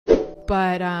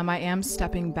but I am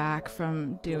stepping back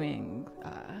from doing.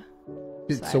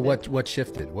 So what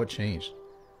shifted? What changed?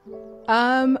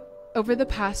 Over the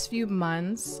past few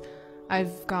months,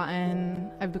 I've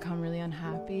become really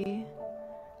unhappy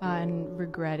and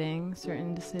regretting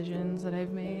certain decisions that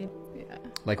I've made. Yeah.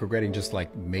 Like regretting just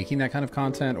like making that kind of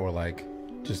content, or like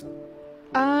just.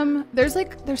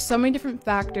 There's so many different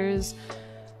factors.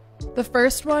 The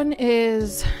first one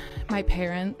is my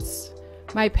parents.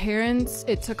 My parents,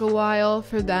 it took a while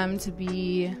for them to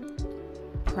be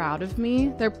proud of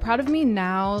me. They're proud of me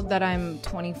now that I'm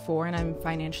 24 and I'm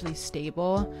financially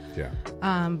stable. Yeah.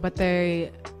 But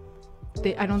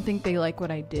I don't think they like what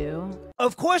I do.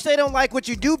 Of course they don't like what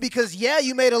you do because, yeah,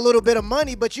 you made a little bit of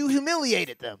money, but you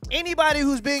humiliated them. Anybody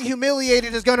who's being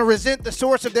humiliated is going to resent the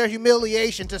source of their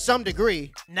humiliation to some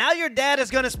degree. Now your dad is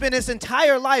going to spend his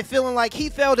entire life feeling like he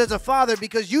failed as a father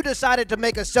because you decided to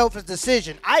make a selfish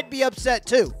decision. I'd be upset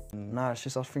too. Nah, it's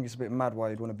just I think it's a bit mad why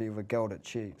you'd want to be with a girl that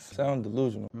cheats. Sound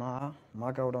delusional. Nah,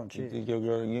 my girl don't cheat. You think your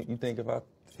girl, you think if I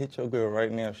hit your girl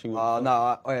right now, she would...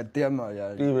 no, yeah, DM her,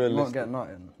 yeah. Be realistic. You won't get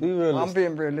nothing. Be realistic. I'm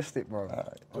being realistic, bro. Right. Do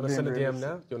you want to send a DM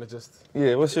now? Do you want to just...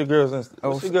 Yeah, what's your girl's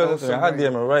Instagram? What's your girl's Instagram? I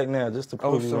DM her right now just to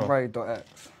prove you wrong.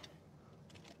 OlsaRay.x.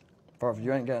 Bro,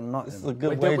 you ain't getting nothing. This is a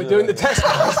good way We're doing the test.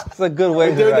 It's a good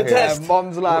way We're doing the test.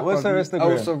 Mom's life. What's her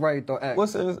Instagram? OlsaRay.x.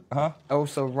 What's her... Huh?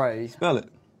 OlsaRay. Spell it.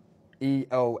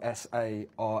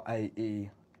 ELSARAE.x.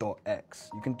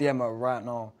 You can DM her right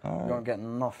now. Right. You don't get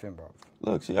nothing, bro.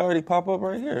 Look, she already pop up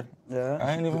right here. Yeah.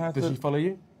 I ain't even have to... Does she follow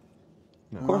you?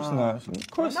 No. Of course not.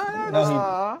 Of course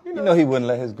No. You know he wouldn't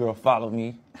let his girl follow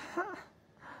me.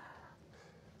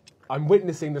 I'm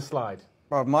witnessing the slide.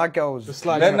 Bro, my girl's... The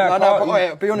slide. Be honest.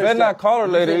 Better not call her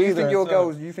later you either.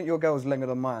 You think your girl's longer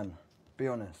than mine? Be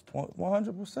honest.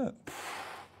 100%.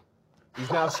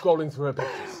 He's now scrolling through her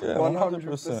pictures. Yeah,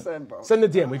 100%. bro. Send the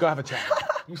DM. We gotta have a chat.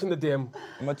 You send the DM.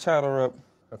 I'm gonna chat her up.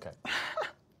 Okay.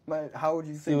 Mate, how would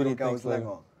you See think what your he girl's thinks later.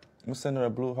 longer? I'm gonna send her a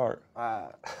blue heart.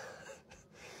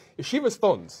 If she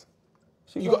responds,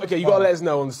 you gotta let us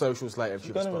know on the socials later if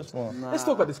she responds. Let's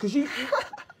talk about this because you.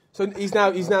 So he's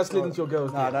now slid into your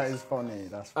girl's. Nah, DMs. that is funny.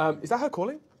 That's funny. Is that her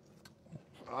calling?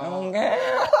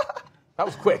 That That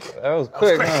was quick. was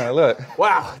quick, huh? Look.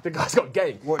 Wow, the guy's got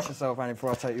game. Watch yourself, Annie, before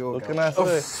I take your What girl. can I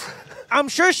say? I'm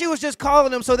sure she was just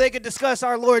calling him so they could discuss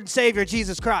our Lord and Savior,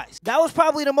 Jesus Christ. That was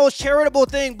probably the most charitable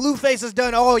thing Blueface has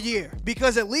done all year.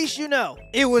 Because at least you know,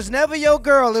 it was never your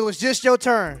girl, it was just your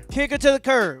turn. Kick her to the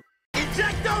curb.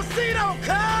 Ejectocito,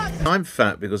 cuz! I'm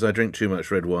fat because I drink too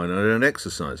much red wine and I don't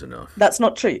exercise enough. That's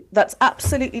not true. That's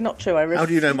absolutely not true. How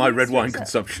do you know my red refuse wine to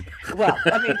accept- consumption? Well,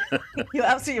 I mean, you're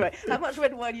absolutely right. How much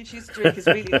red wine you choose to drink is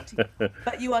really up to you.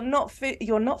 But you are not fit.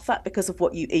 You're not fat because of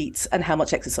what you eat and how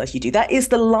much exercise you do. That is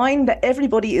the line that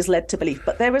everybody is led to believe.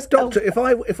 But there is Doctor,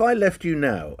 if I left you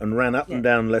now and ran up and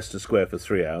down Leicester Square for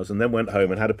 3 hours and then went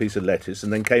home and had a piece of lettuce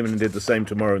and then came in and did the same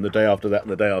tomorrow and the day after that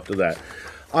and the day after that,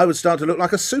 I would start to look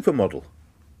like a supermodel.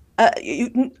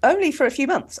 Only for a few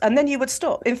months, and then you would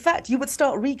stop. In fact, you would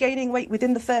start regaining weight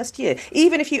within the first year,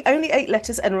 even if you only ate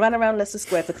lettuce and ran around Leicester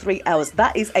Square for 3 hours.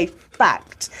 That is a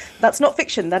fact. That's not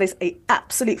fiction. That is a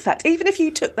absolute fact. Even if you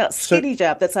took that skinny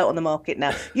jab that's out on the market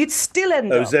now, you'd still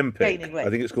end up gaining weight. I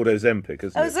think it's called Ozempic,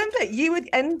 isn't it? Ozempic. You would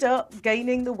end up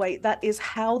gaining the weight. That is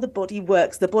how the body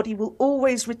works. The body will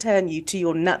always return you to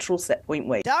your natural set point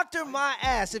weight. Doctor my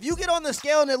ass, if you get on the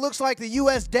scale and it looks like the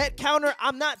U.S. debt counter,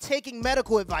 I'm not taking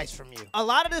medical advice from you. A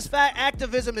lot of this fat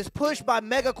activism is pushed by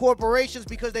mega corporations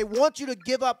because they want you to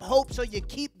give up hope so you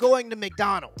keep going to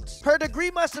McDonald's. Her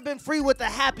degree must have been free with the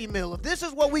Happy Meal. If this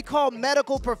is what we call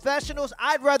medical professionals,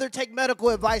 I'd rather take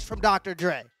medical advice from Dr.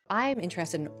 Dre. I'm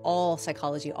interested in all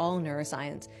psychology, all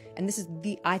neuroscience, and this is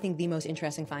I think the most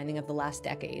interesting finding of the last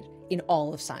decade in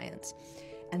all of science.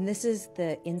 And this is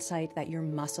the insight that your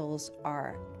muscles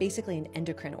are basically an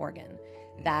endocrine organ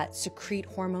that secrete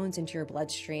hormones into your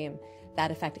bloodstream that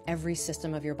affect every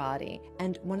system of your body.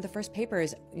 And one of the first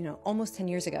papers, almost 10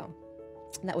 years ago,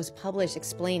 that was published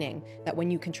explaining that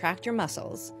when you contract your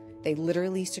muscles, they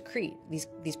literally secrete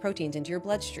these proteins into your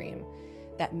bloodstream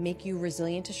that make you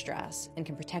resilient to stress and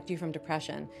can protect you from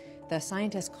depression. The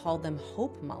scientists called them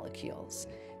hope molecules.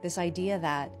 This idea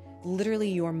that literally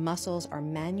your muscles are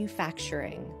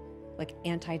manufacturing like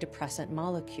antidepressant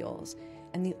molecules.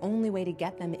 And the only way to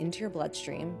get them into your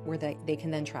bloodstream where they can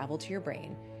then travel to your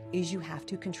brain is you have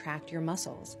to contract your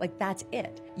muscles. Like that's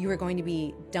it. You are going to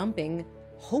be dumping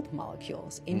hope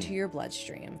molecules into your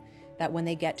bloodstream that when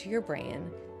they get to your brain,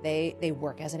 they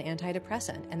work as an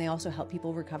antidepressant and they also help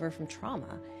people recover from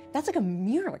trauma. That's like a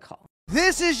miracle.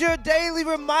 This is your daily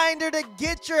reminder to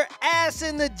get your ass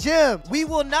in the gym. We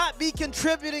will not be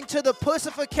contributing to the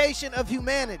pussification of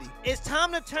humanity. It's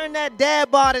time to turn that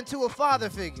dad bod into a father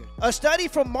figure. A study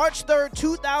from March 3rd,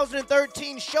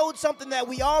 2013 showed something that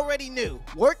we already knew.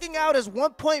 Working out is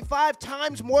 1.5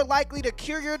 times more likely to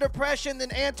cure your depression than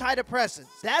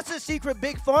antidepressants. That's a secret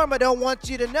Big Pharma don't want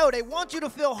you to know. They want you to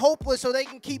feel hopeless so they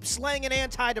can keep slanging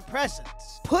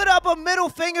antidepressants. Put up a middle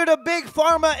finger to Big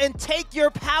Pharma and take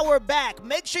your power back.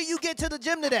 Make sure you get to the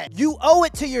gym today. You owe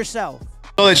it to yourself.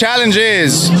 So the challenge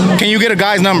is, can you get a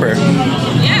guy's number?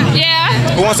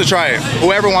 Yeah. Who wants to try it?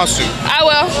 Whoever wants to. I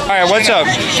will. All right, what's up?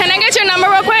 Can I get your number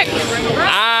real quick?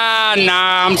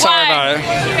 Nah, I'm sorry about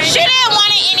it. She didn't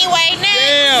want it anyway,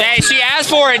 nigga. Hey, she asked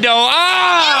for it though. It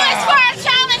was for a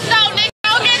challenge though, nigga.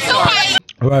 Don't get too hype.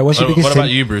 All right, what's your biggest What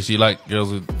about you, Bruce? You like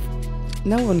girls with...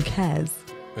 No one cares.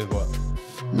 With what?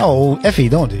 No, Effie,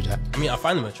 don't do that. I mean, I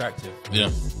find them attractive. Yeah.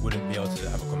 Wouldn't be able to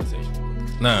have a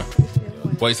conversation. No.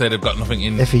 What you say, they've got nothing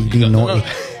in... Effie, you do naughty.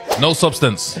 No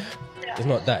substance. It's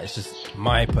not that. It's just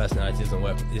my personality doesn't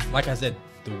work. It's, like I said,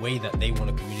 the way that they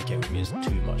want to communicate with me is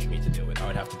too much for me to deal with. I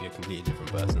would have to be a completely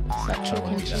different person. I don't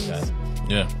want to be that guy.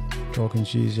 Yeah. Chalk and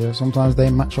cheese, yeah. Sometimes they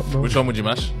match up, bro. Which one would you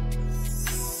mash?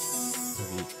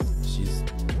 She's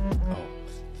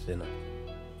thinner.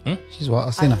 She's what?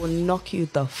 A sinner. I will knock you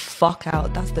the fuck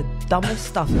out. That's the dumbest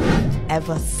stuff you've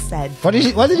ever said. What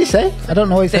did he say? I don't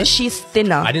know what he said. That she's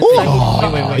thinner. I didn't say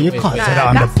you can't say that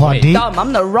on the That's pod. dumb.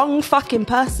 I'm the wrong fucking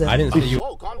person. I didn't say you.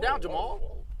 Whoa, calm down,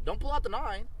 Jamal. Don't pull out the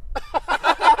 9.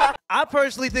 I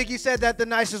personally think he said that the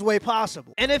nicest way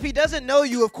possible. And if he doesn't know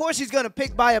you, of course he's gonna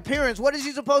pick by appearance. What is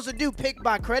he supposed to do? Pick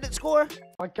by credit score?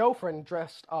 My girlfriend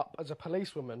dressed up as a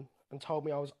policewoman and told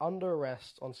me I was under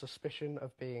arrest on suspicion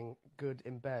of being good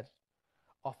in bed.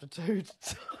 After 2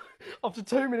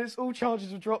 minutes, all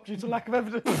charges were dropped due to lack of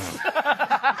evidence.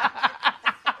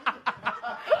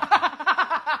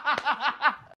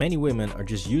 Many women are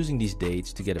just using these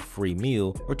dates to get a free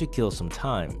meal or to kill some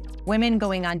time. Women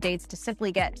going on dates to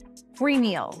simply get free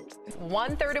meal.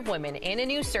 1/3 of women in a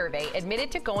new survey admitted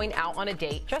to going out on a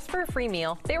date just for a free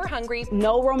meal. They were hungry.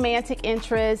 No romantic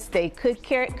interest. They couldn't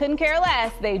care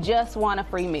less. They just want a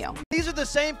free meal. These are the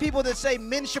same people that say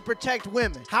men should protect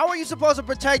women. How are you supposed to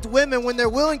protect women when they're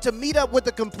willing to meet up with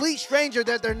a complete stranger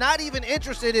that they're not even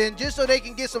interested in just so they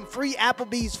can get some free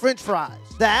Applebee's French fries?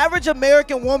 The average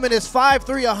American woman is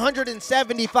 5'3",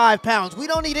 175 pounds. We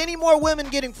don't need any more women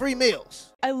getting free meals.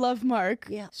 I love Mark.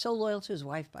 Yeah, so loyal to his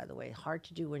wife, by the way. Hard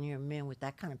to do when you're a man with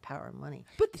that kind of power and money.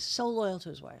 But he's so loyal to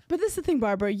his wife. But this is the thing,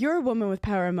 Barbara. You're a woman with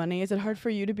power and money. Is it hard for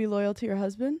you to be loyal to your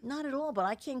husband? Not at all, but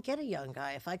I can't get a young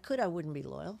guy. If I could, I wouldn't be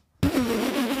loyal.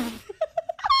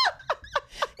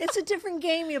 It's a different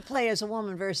game you play as a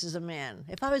woman versus a man.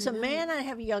 If I was a man, I'd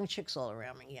have young chicks all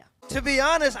around me, yeah. To be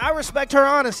honest, I respect her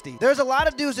honesty. There's a lot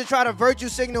of dudes that try to virtue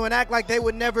signal and act like they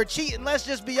would never cheat, and let's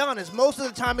just be honest, most of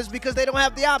the time it's because they don't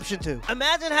have the option to.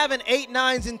 Imagine having 8,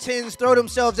 9s, and 10s throw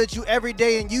themselves at you every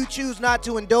day and you choose not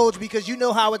to indulge because you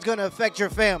know how it's gonna affect your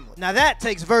family. Now that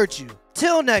takes virtue.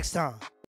 Till next time.